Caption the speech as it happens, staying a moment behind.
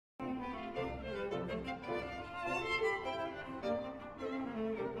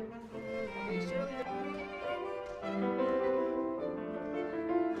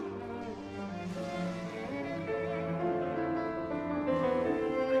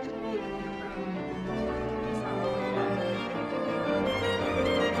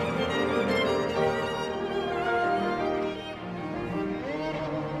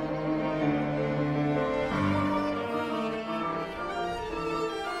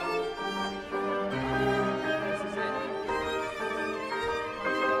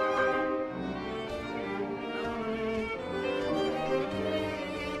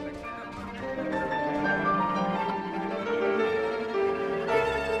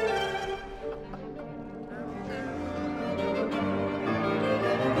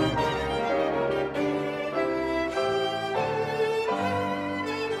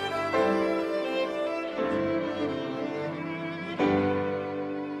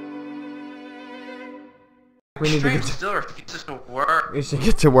We need to Stream get to, still refuses to work. we should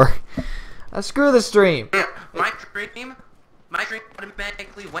get to work. Screw the stream. Yeah, my stream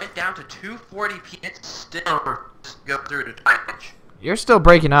automatically went down to 240p. It still go through to Twitch. You're still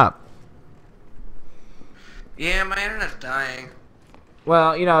breaking up. Yeah, my internet's dying.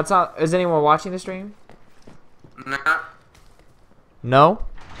 Well, you know, it's not. Is anyone watching the stream? No. No?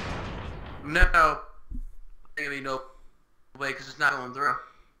 No. There's gonna be no way because it's not going through.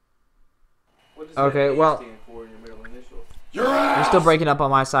 Okay, well, you're still breaking up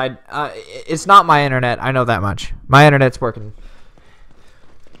on my side. It's not my internet. I know that much. My internet's working.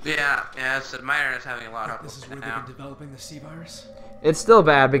 Yeah, I said my internet's having a lot of trouble. This is where they've now. been developing the C virus? It's still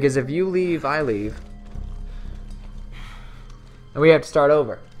bad because if you leave, I leave. And we have to start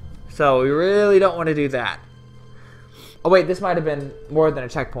over. So we really don't want to do that. Oh wait, this might have been more than a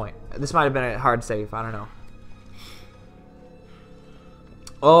checkpoint. This might have been a hard save. I don't know.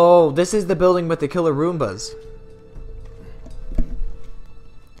 Oh, this is the building with the killer Roombas.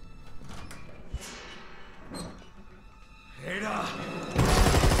 Ada!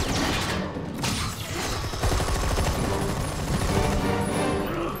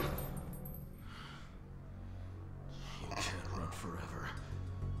 You can't run forever.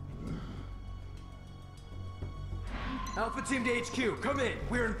 Alpha Team to HQ, come in.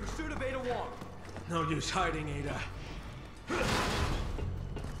 We're in pursuit of Ada Wong. No use hiding, Ada.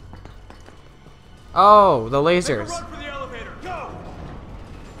 Oh, the Make a lasers. run for the elevator. Go!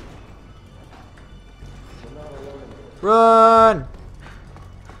 Run!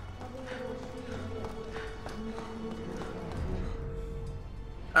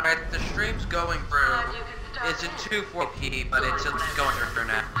 Alright, the stream's going through. It's in 240p, but it's just going through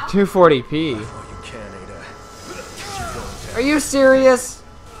now. 240p. Oh, you can, Ada. Are you serious?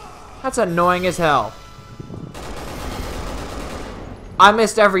 That's annoying as hell. I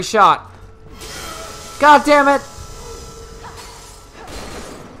missed every shot. God damn it!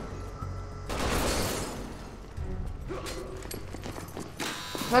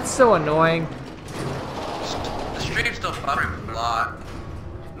 That's so annoying. The stream's still buffering a lot.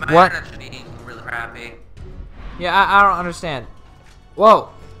 My What? internet's being really crappy. Yeah, I don't understand. Whoa.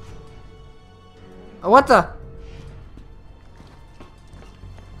 What the?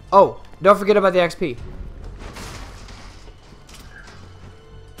 Oh, don't forget about the XP.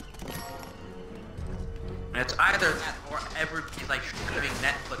 It's either that or everybody's like streaming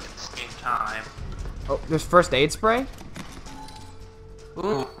Netflix at the same time. Oh, there's first aid spray?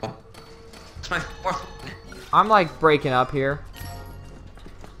 Ooh. It's my fourth one. I'm like breaking up here.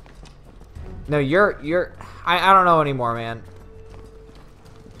 No, you're I don't know anymore, man.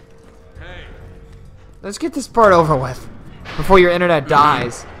 Hey. Let's get this part over with before your internet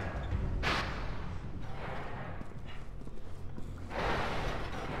dies.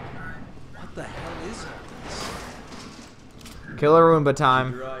 What the hell is all this? Killer Roomba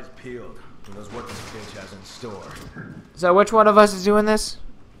time. Your eyes peeled. Who knows what this bitch has in store? So which one of us is doing this?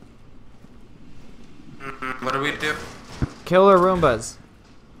 What do we do? Killer Roombas.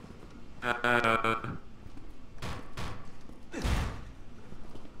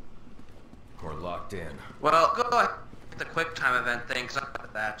 We're locked in. Well, go ahead. The quick time event thing, 'cause I'm good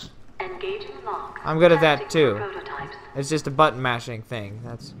at that. Engaging lock. I'm good at that Testing too. prototypes. It's just a button mashing thing.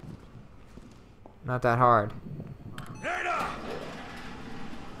 That's not that hard. Ada!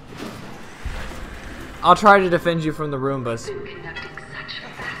 I'll try to defend you from the Roombas. Been conducting such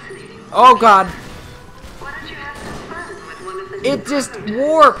fascinating. Oh god, Why don't you have some fun with one of the it just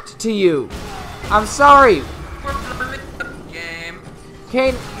warped to you. I'm sorry. We're playing the game.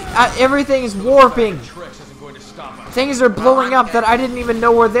 Kane, everything is warping. Trex isn't going to stop us. Things are blowing up that I didn't even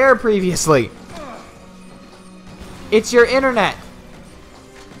know were there previously. It's your internet.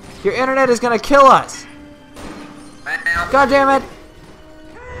 Your internet is gonna kill us. God damn it.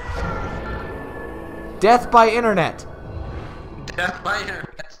 Death by internet. Death by internet.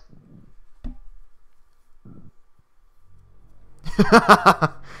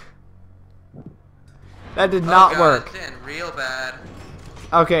 That did not God, work. It's in real bad.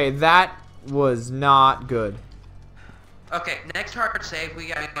 Okay, that was not good. Okay, next hard save we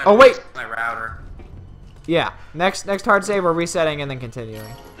got. Oh, wait. My router. Yeah, next hard save, we're resetting and then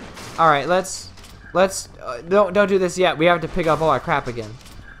continuing. All right, let's don't do this yet. We have to pick up all our crap again.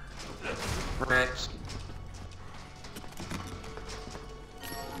 Rich.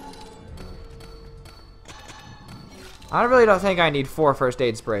 I really don't think I need 4 first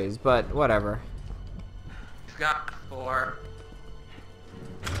aid sprays, but whatever. Got 4.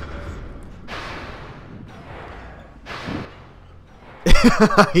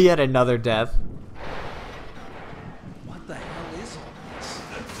 He had another death. What the hell is all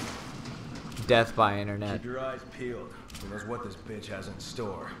this? death by internet. Keep your eyes peeled. Who knows what this bitch has in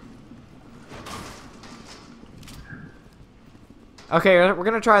store? Okay, we're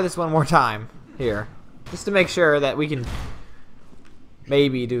gonna try this one more time here, just to make sure that we can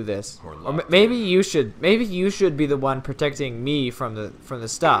maybe do this. Or maybe you should be the one protecting me from the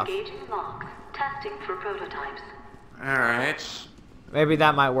stuff. Engaging logs. Testing for prototypes. Alright. Maybe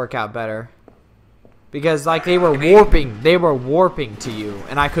that might work out better. Because like they were warping to you,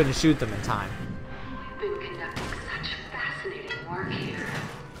 and I couldn't shoot them in time. We've been conducting such fascinating work here.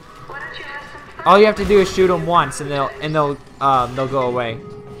 Why don't you have some fun? All you have to do is shoot them once, and they'll go away.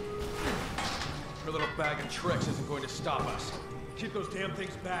 Your little bag of tricks isn't going to stop us. Keep those damn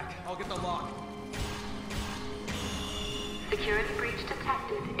things back. I'll get the lock. Security breach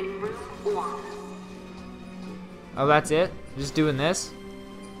detected in room 1. Oh, that's it? Just doing this?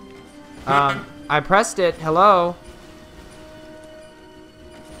 I pressed it. Hello?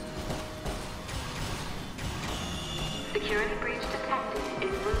 Security breach detected in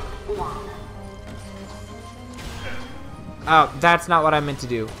room 1. Oh, that's not what I meant to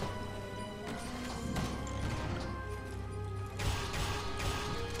do.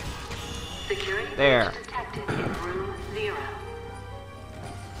 Security There. breach detected in room 0.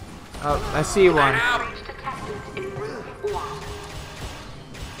 Oh, I see one. Security breach detected in room 1.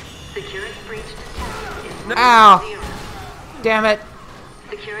 Security breach detected in room Ow! 0. Damn it.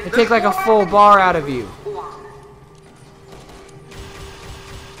 Security They take like a full bar out of you. 1.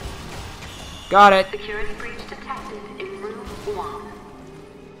 Got it. Security breach detected in room 1.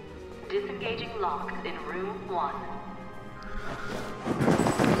 Disengaging logs in room 1.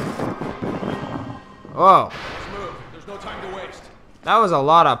 Whoa. Let's move. There's no time to waste. That was a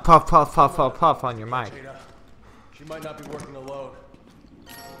lot of puff, puff, puff, puff, puff on your mic. Jada, she might not be working alone.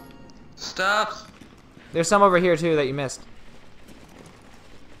 Stop. There's some over here too that you missed.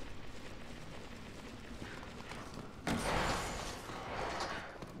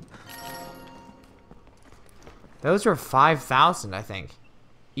 Those were 5,000, I think,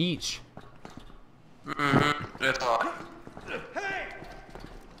 each. Mm-hmm. That's all. Hey!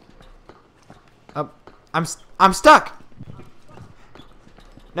 I'm stuck.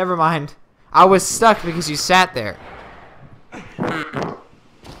 Never mind. I was stuck because you sat there.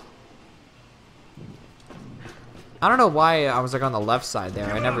 I don't know why I was like on the left side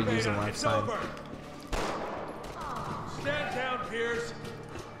there. I never use the left It's side. over. Stand down, Pierce.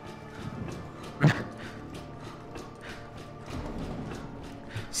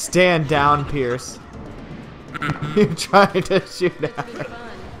 Stand down, Pierce. You're trying to shoot at her.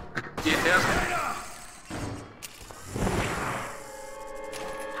 Yes.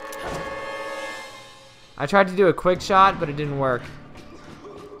 I tried to do a quick shot, but it didn't work.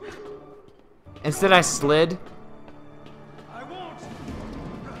 Instead, I slid. I won't.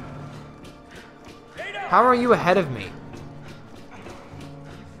 How are you ahead of me?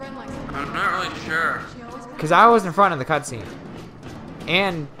 I'm not really sure. Because I was in front of the cutscene.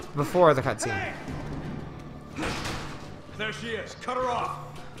 And before the cutscene. There she is. Cut her off.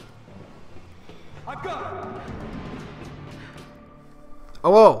 I've got her. Oh,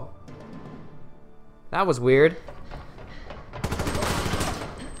 whoa. That was weird.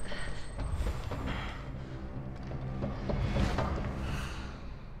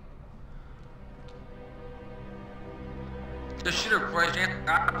 Just shoot her before I chance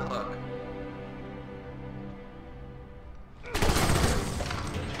to look.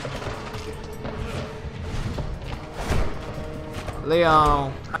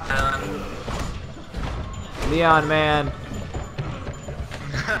 Leon. Leon, man.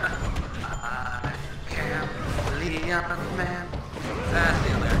 Leon, man. That's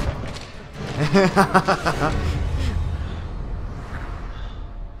the other.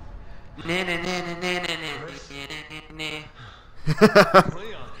 Na na na na na na na na na.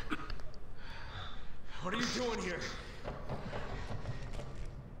 Leon. What are you doing here?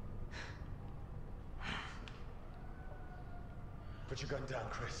 Put your gun down,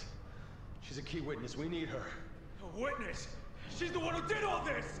 Chris. She's a key witness. We need her. A witness? She's the one who did all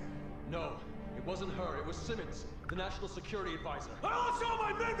this! No, it wasn't her. It was Simmons, the National Security Advisor. I lost all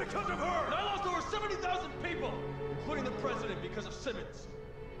my men because of her! And I lost over 70,000 people, including the president, because of Simmons.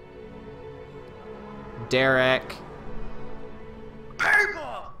 Derek.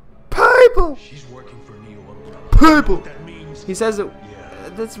 People! People! She's working for Neo Umbrella. People! What that means? He says it. Yeah.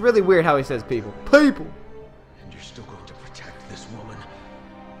 That's really weird how he says people. People! And you're still going to protect this woman?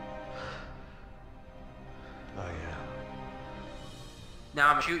 I am.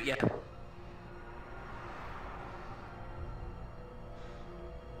 Now I'm shoot ya.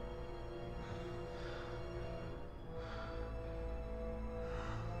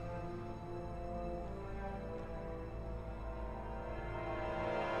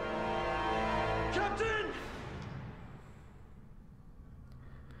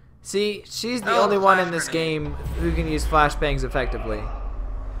 See, she's the Oh, only one flash in this grenade. game who can use flashbangs effectively.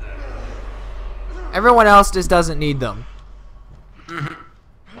 Everyone else just doesn't need them. You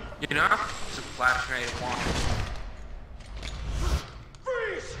know? It's a flash grenade at once.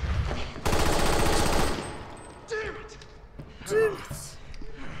 Freeze! Damn it!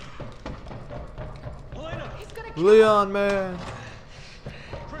 Helena! Leon, man.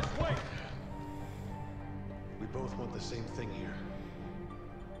 Chris, wait! We both want the same thing here.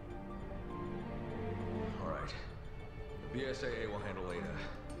 All right. The BSAA will handle Ada.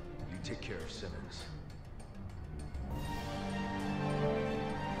 You take care of Simmons.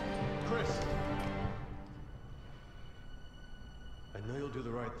 Chris! I know you'll do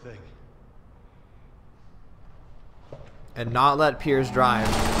the right thing. And not let Piers drive.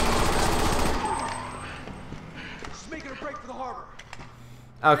 Just making a break for the harbor.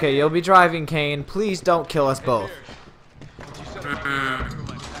 Okay, you'll be driving, Kane. Please don't kill us both.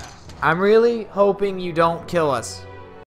 I'm really hoping you don't kill us.